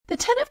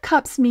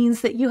Cups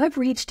means that you have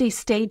reached a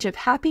stage of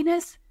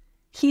happiness,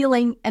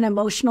 healing, and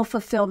emotional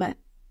fulfillment.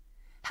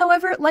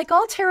 However, like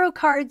all tarot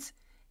cards,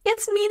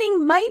 its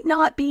meaning might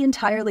not be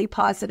entirely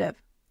positive.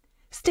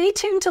 Stay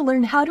tuned to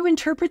learn how to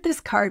interpret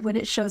this card when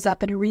it shows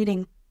up in a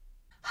reading.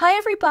 Hi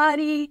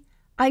everybody,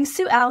 I'm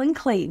Sue Ellen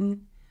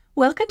Clayton.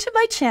 Welcome to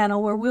my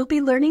channel where we'll be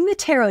learning the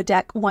tarot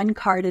deck one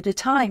card at a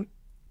time.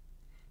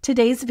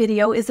 Today's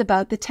video is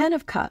about the Ten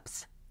of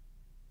Cups.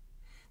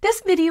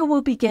 This video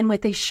will begin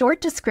with a short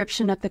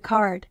description of the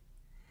card.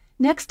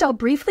 Next, I'll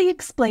briefly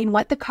explain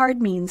what the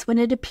card means when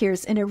it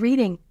appears in a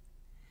reading.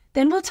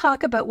 Then we'll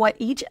talk about what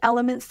each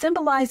element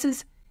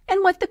symbolizes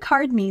and what the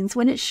card means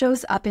when it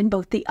shows up in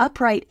both the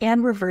upright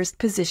and reversed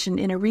position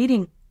in a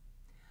reading.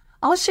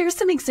 I'll share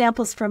some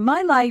examples from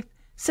my life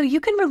so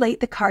you can relate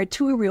the card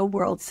to a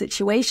real-world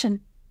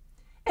situation.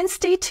 And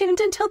stay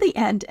tuned until the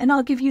end and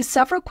I'll give you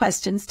several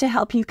questions to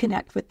help you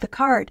connect with the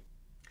card.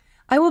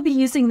 I will be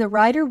using the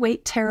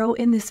Rider-Waite Tarot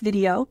in this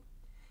video.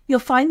 You'll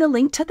find the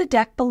link to the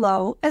deck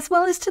below, as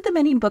well as to the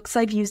many books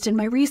I've used in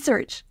my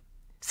research.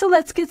 So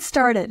let's get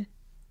started.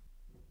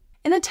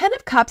 In the Ten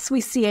of Cups, we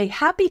see a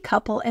happy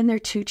couple and their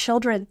two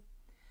children.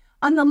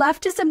 On the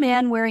left is a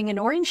man wearing an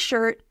orange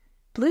shirt,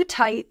 blue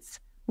tights,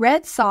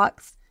 red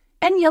socks,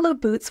 and yellow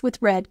boots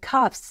with red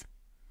cuffs.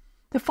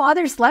 The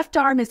father's left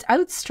arm is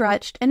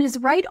outstretched and his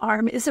right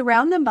arm is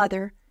around the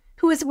mother,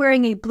 who is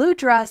wearing a blue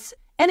dress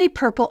and a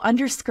purple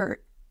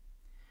underskirt.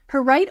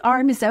 Her right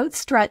arm is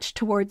outstretched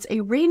towards a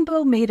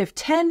rainbow made of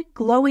 10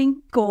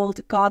 glowing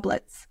gold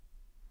goblets.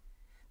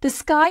 The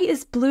sky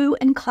is blue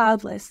and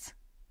cloudless.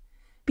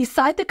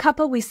 Beside the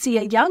couple, we see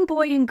a young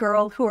boy and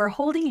girl who are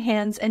holding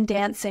hands and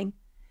dancing.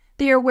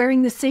 They are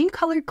wearing the same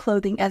colored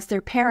clothing as their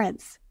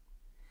parents.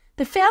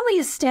 The family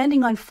is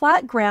standing on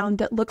flat ground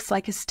that looks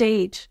like a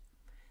stage.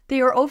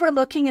 They are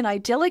overlooking an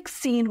idyllic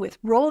scene with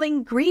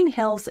rolling green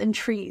hills and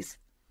trees.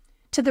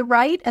 To the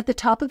right, at the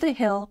top of the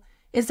hill,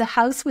 is a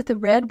house with a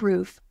red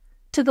roof.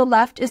 To the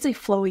left is a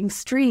flowing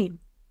stream.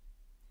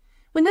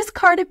 When this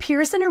card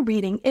appears in a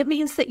reading, it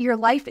means that your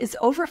life is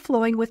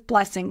overflowing with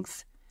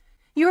blessings.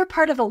 You are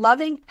part of a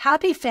loving,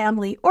 happy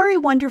family or a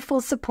wonderful,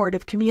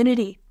 supportive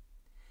community.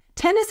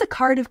 10 is a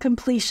card of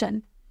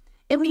completion.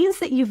 It means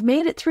that you've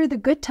made it through the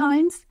good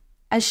times,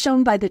 as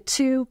shown by the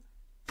 2,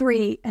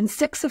 3, and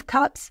 6 of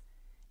Cups,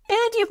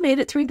 and you've made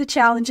it through the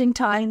challenging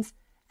times,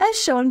 as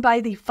shown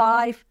by the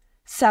 5,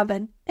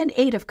 7, and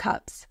 8 of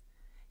Cups.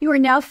 You are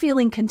now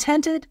feeling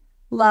contented,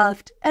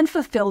 loved, and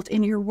fulfilled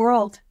in your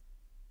world.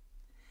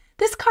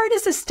 This card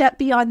is a step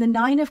beyond the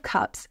 9 of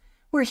Cups,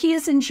 where he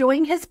is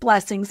enjoying his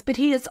blessings, but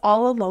he is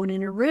all alone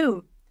in a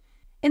room.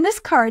 In this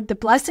card, the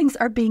blessings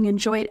are being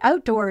enjoyed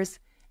outdoors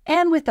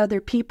and with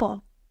other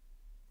people.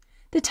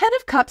 The 10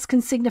 of Cups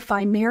can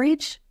signify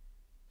marriage,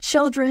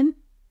 children,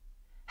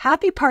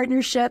 happy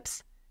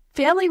partnerships,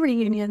 family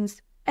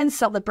reunions, and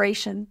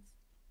celebrations.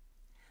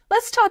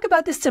 Let's talk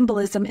about the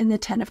symbolism in the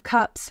 10 of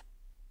Cups.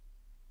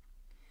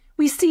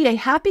 We see a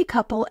happy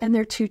couple and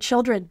their two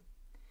children.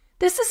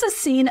 This is a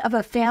scene of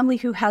a family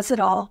who has it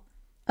all: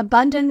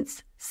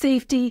 abundance,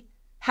 safety,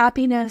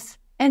 happiness,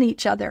 and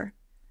each other.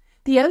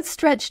 The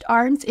outstretched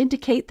arms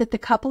indicate that the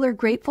couple are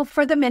grateful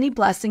for the many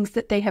blessings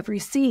that they have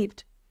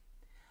received.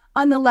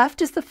 On the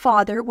left is the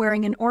father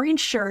wearing an orange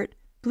shirt,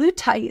 blue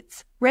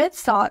tights, red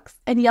socks,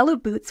 and yellow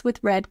boots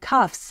with red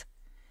cuffs.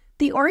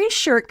 The orange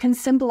shirt can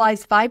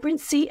symbolize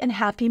vibrancy and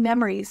happy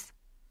memories.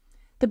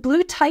 The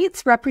blue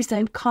tights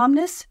represent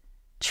calmness,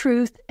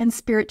 truth, and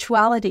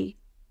spirituality.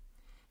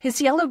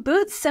 His yellow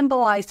boots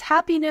symbolize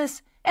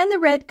happiness, and the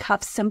red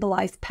cuffs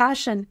symbolize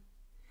passion.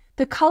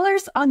 The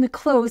colors on the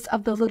clothes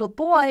of the little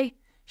boy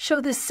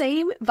show the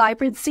same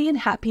vibrancy and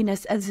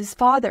happiness as his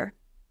father.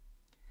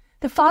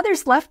 The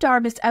father's left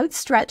arm is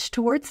outstretched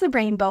towards the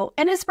rainbow,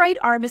 and his right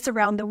arm is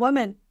around the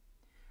woman.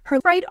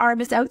 Her right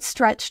arm is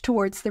outstretched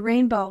towards the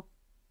rainbow.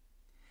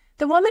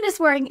 The woman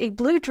is wearing a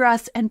blue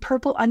dress and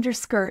purple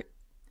underskirt.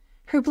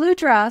 Her blue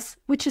dress,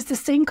 which is the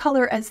same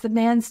color as the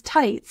man's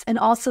tights and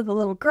also the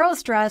little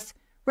girl's dress,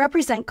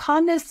 represent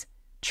calmness,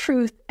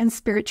 truth, and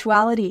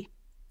spirituality.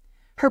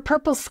 Her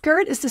purple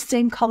skirt is the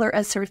same color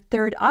as her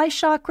third eye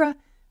chakra,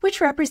 which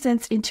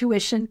represents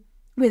intuition,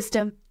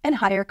 wisdom, and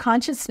higher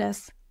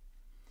consciousness.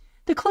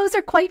 The clothes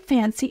are quite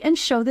fancy and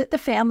show that the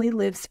family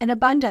lives in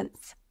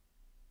abundance.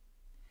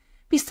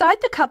 Beside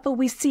the couple,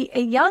 we see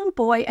a young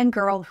boy and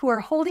girl who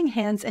are holding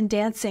hands and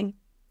dancing.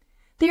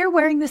 They are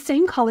wearing the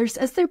same colors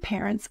as their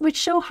parents, which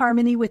show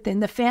harmony within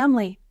the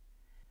family.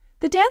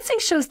 The dancing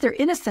shows their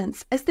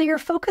innocence, as they are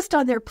focused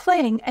on their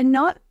playing and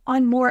not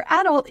on more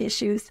adult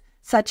issues,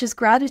 such as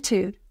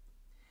gratitude.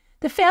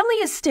 The family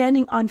is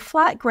standing on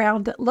flat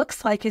ground that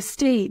looks like a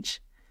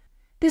stage.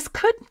 This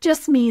could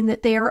just mean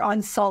that they are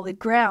on solid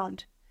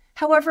ground.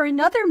 However,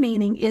 another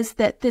meaning is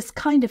that this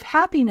kind of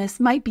happiness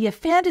might be a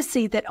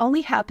fantasy that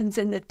only happens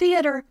in the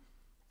theater,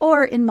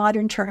 or in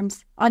modern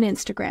terms, on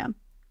Instagram.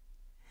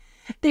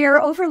 They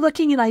are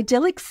overlooking an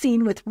idyllic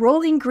scene with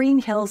rolling green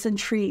hills and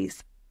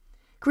trees.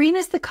 Green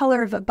is the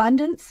color of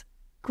abundance,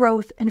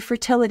 growth, and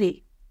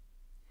fertility.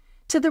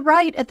 To the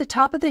right, at the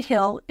top of the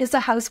hill, is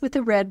a house with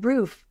a red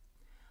roof.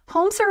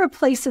 Homes are a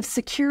place of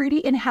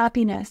security and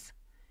happiness.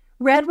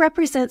 Red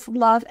represents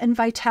love and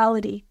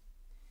vitality.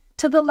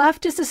 To the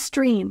left is a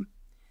stream.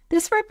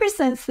 This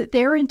represents that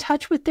they are in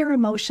touch with their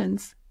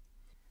emotions.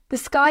 The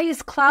sky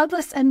is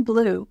cloudless and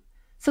blue,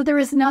 so there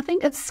is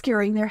nothing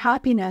obscuring their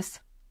happiness.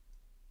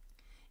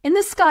 In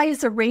the sky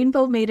is a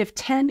rainbow made of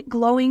 10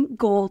 glowing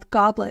gold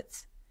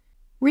goblets.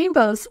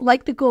 Rainbows,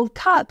 like the gold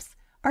cups,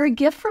 are a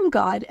gift from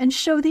God and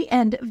show the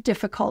end of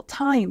difficult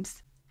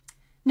times.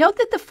 Note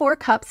that the 4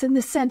 cups in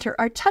the center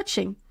are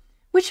touching,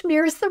 which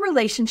mirrors the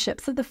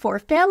relationships of the 4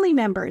 family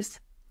members.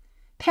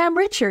 Pam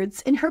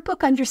Richards, in her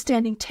book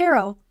Understanding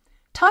Tarot,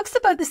 talks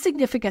about the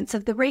significance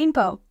of the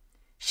rainbow.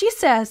 She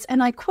says,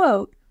 and I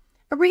quote,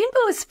 "A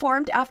rainbow is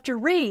formed after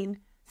rain,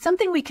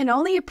 something we can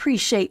only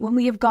appreciate when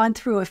we have gone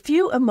through a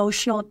few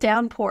emotional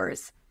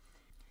downpours.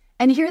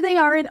 And here they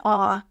are in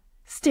awe,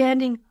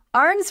 standing,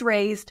 arms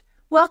raised,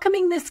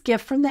 welcoming this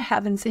gift from the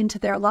heavens into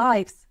their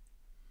lives."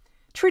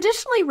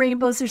 Traditionally,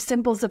 rainbows are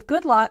symbols of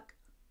good luck,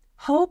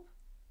 hope,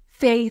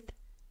 faith,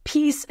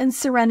 peace, and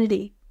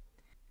serenity.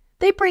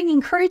 They bring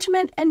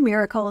encouragement and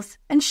miracles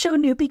and show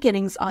new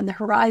beginnings on the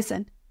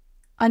horizon.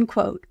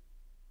 Unquote.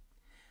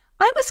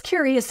 I was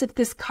curious if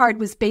this card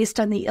was based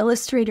on the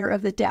illustrator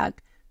of the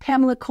deck,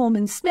 Pamela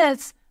Colman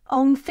Smith's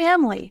own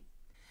family.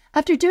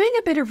 After doing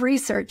a bit of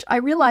research, I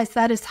realized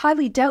that is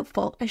highly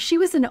doubtful, as she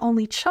was an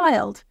only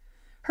child.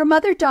 Her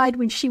mother died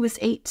when she was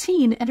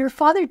 18 and her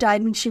father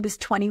died when she was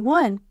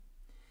 21.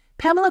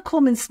 Pamela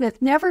Colman Smith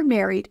never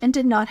married and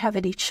did not have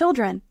any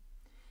children.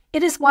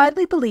 It is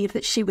widely believed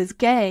that she was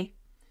gay,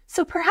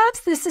 so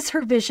perhaps this is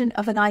her vision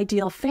of an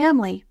ideal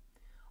family.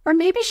 Or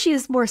maybe she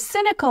is more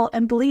cynical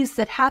and believes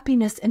that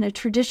happiness in a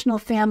traditional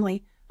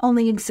family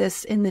only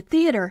exists in the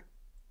theater.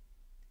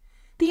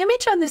 The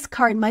image on this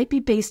card might be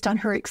based on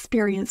her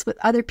experience with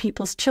other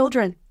people's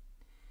children.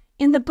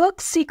 In the book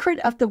Secret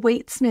of the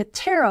Waite-Smith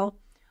Tarot,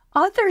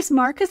 authors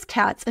Marcus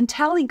Katz and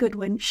Tally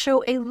Goodwin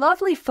show a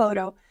lovely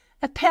photo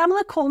of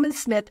Pamela Colman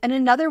Smith and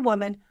another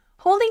woman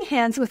holding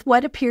hands with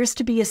what appears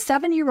to be a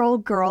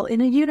 7-year-old girl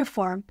in a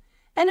uniform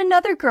and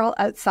another girl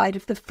outside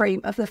of the frame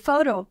of the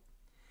photo.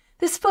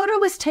 This photo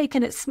was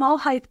taken at Small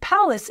Hythe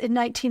Palace in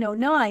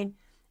 1909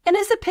 and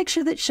is a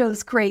picture that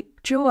shows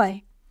great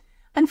joy.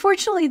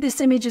 Unfortunately,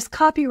 this image is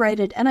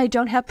copyrighted and I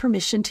don't have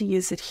permission to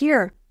use it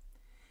here.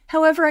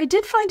 However, I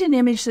did find an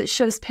image that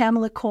shows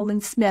Pamela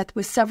Colman Smith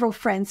with several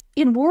friends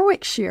in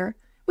Warwickshire,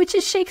 which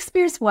is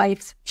Shakespeare's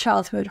wife's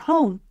childhood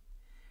home.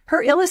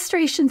 Her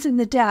illustrations in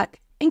the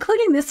deck,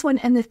 including this one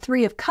and the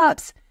 3 of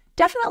Cups,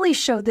 definitely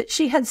show that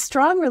she had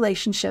strong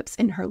relationships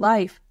in her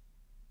life.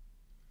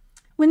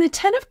 When the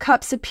 10 of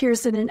Cups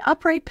appears in an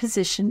upright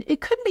position,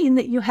 it could mean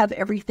that you have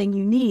everything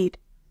you need.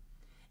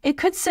 It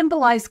could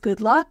symbolize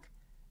good luck,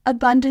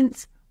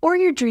 abundance, or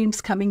your dreams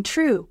coming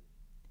true.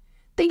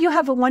 That you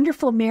have a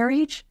wonderful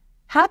marriage,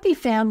 happy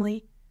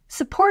family,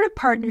 supportive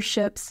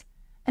partnerships,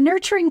 a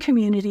nurturing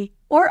community,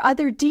 or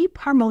other deep,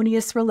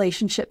 harmonious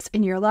relationships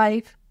in your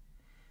life.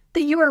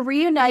 That you are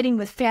reuniting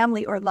with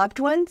family or loved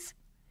ones.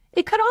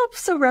 It could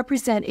also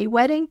represent a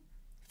wedding,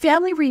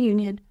 family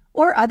reunion,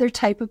 or other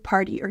type of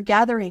party or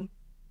gathering.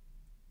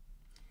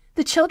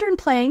 The children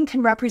playing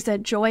can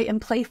represent joy and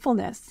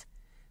playfulness.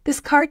 This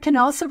card can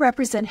also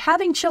represent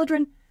having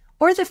children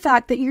or the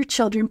fact that your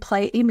children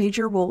play a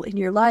major role in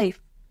your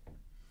life.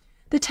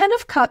 The 10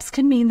 of Cups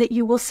can mean that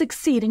you will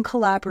succeed in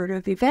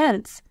collaborative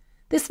events.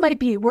 This might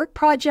be a work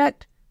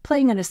project,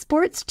 playing on a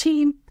sports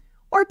team,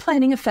 or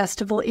planning a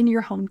festival in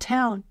your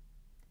hometown.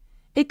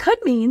 It could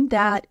mean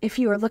that if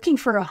you are looking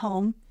for a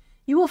home,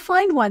 you will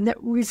find one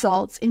that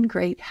results in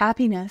great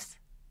happiness,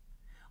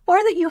 or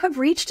that you have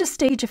reached a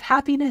stage of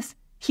happiness,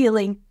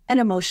 healing,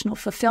 and emotional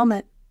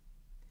fulfillment.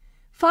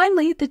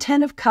 Finally, the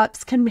 10 of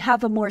Cups can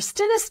have a more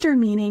sinister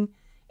meaning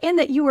in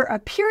that you are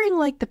appearing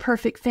like the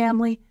perfect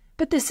family,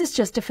 but this is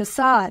just a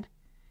facade.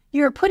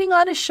 You are putting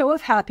on a show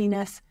of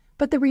happiness,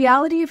 but the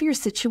reality of your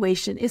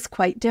situation is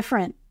quite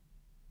different.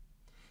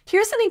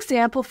 Here's an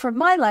example from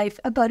my life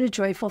about a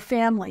joyful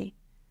family.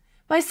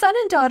 My son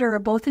and daughter are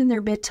both in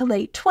their mid to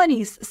late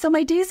 20s, so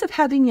my days of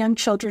having young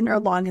children are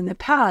long in the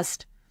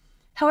past.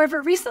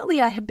 However, recently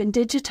I have been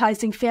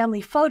digitizing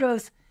family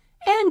photos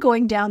and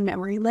going down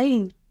memory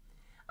lane.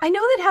 I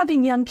know that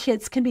having young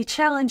kids can be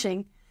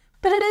challenging,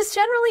 but it is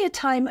generally a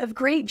time of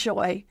great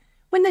joy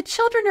when the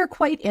children are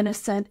quite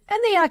innocent and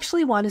they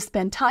actually want to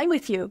spend time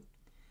with you.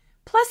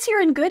 Plus,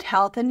 you're in good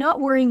health and not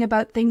worrying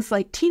about things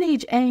like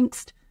teenage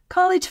angst,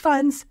 college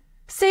funds,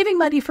 saving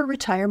money for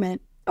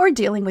retirement, or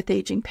dealing with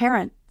aging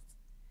parents.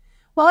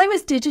 While I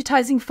was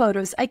digitizing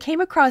photos, I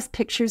came across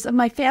pictures of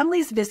my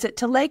family's visit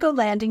to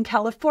Legoland in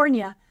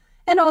California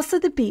and also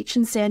the beach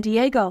in San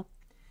Diego.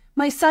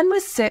 My son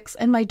was 6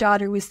 and my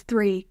daughter was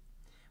 3.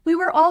 We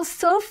were all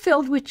so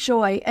filled with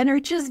joy and are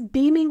just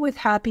beaming with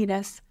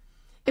happiness.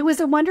 It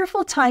was a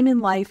wonderful time in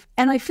life,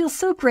 and I feel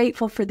so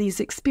grateful for these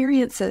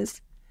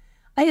experiences.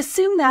 I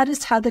assume that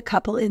is how the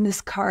couple in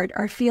this card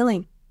are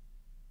feeling.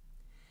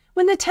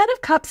 When the 10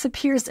 of Cups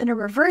appears in a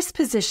reverse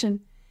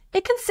position,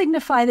 it can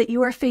signify that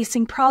you are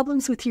facing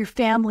problems with your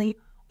family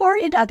or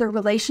in other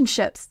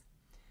relationships.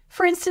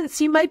 For instance,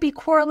 you might be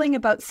quarreling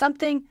about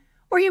something,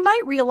 or you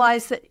might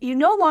realize that you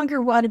no longer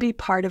want to be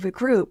part of a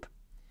group.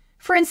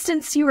 For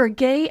instance, you are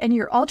gay and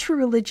your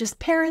ultra-religious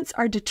parents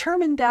are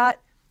determined that,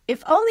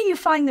 if only you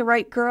find the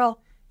right girl,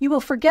 you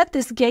will forget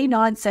this gay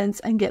nonsense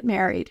and get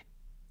married.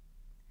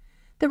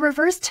 The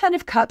reverse Ten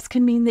of Cups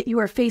can mean that you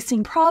are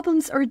facing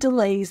problems or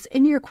delays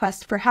in your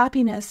quest for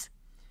happiness.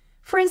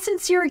 For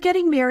instance, you are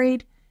getting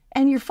married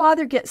and your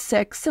father gets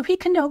sick, so he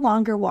can no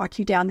longer walk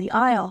you down the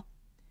aisle.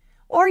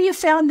 Or you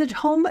found the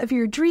home of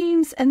your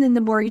dreams and then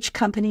the mortgage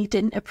company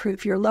didn't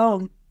approve your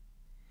loan.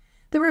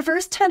 The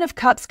reverse Ten of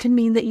Cups can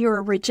mean that you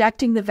are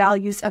rejecting the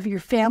values of your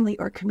family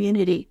or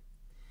community.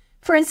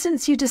 For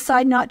instance, you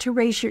decide not to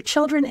raise your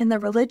children in the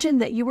religion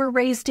that you were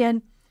raised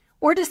in,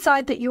 or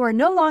decide that you are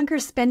no longer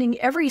spending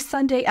every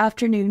Sunday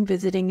afternoon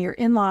visiting your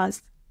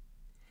in-laws.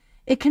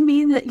 It can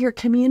mean that your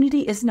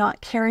community is not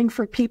caring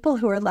for people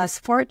who are less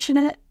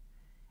fortunate,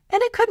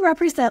 and it could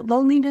represent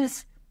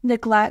loneliness,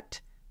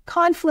 neglect,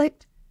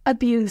 conflict,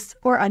 abuse,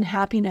 or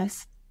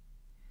unhappiness.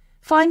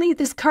 Finally,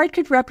 this card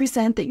could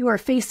represent that you are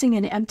facing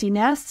an empty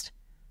nest,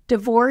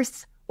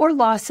 divorce, or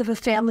loss of a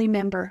family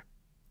member.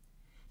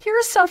 Here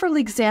are several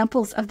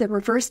examples of the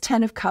reverse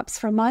Ten of Cups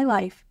from my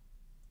life.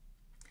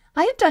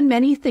 I have done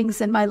many things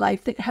in my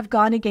life that have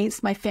gone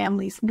against my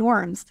family's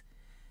norms.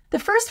 The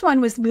first one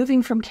was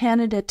moving from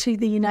Canada to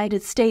the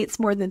United States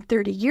more than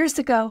 30 years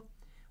ago,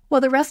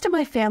 while the rest of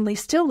my family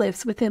still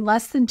lives within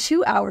less than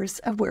 2 hours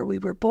of where we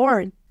were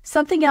born.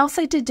 Something else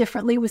I did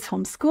differently was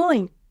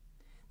homeschooling.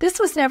 This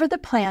was never the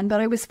plan, but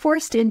I was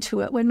forced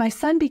into it when my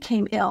son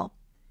became ill.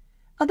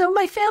 Although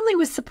my family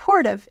was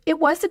supportive, it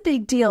was a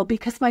big deal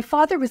because my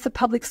father was a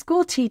public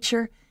school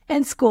teacher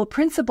and school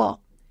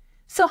principal.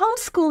 So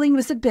homeschooling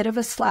was a bit of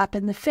a slap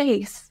in the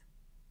face.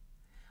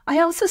 I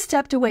also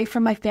stepped away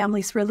from my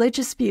family's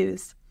religious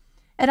views.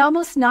 At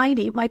almost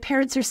 90, my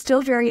parents are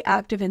still very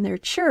active in their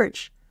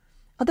church.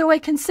 Although I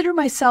consider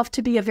myself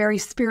to be a very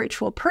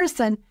spiritual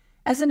person,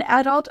 as an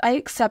adult I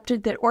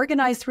accepted that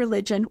organized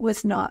religion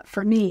was not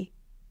for me.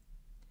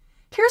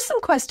 Here are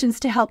some questions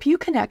to help you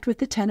connect with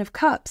the Ten of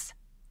Cups.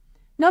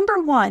 Number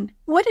 1,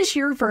 what is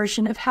your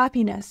version of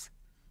happiness?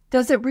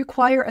 Does it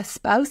require a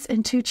spouse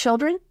and 2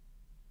 children?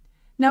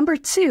 Number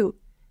 2,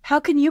 how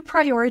can you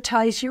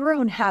prioritize your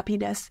own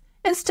happiness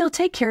and still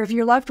take care of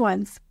your loved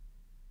ones?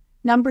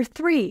 Number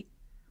 3,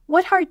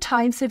 what hard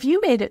times have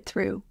you made it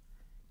through?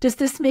 Does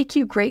this make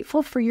you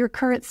grateful for your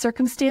current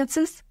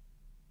circumstances?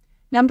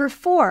 Number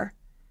 4,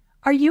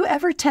 are you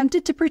ever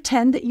tempted to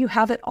pretend that you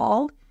have it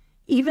all,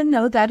 even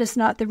though that is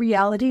not the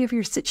reality of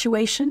your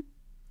situation?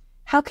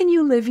 How can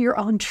you live your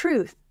own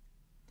truth?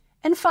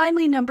 And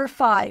finally, number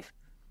 5,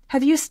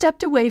 have you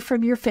stepped away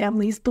from your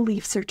family's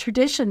beliefs or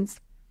traditions?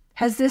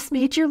 Has this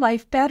made your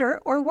life better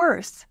or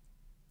worse?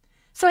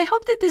 So I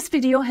hope that this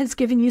video has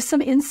given you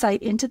some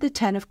insight into the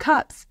Ten of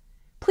Cups.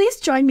 Please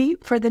join me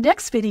for the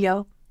next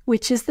video,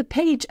 which is the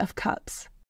Page of Cups.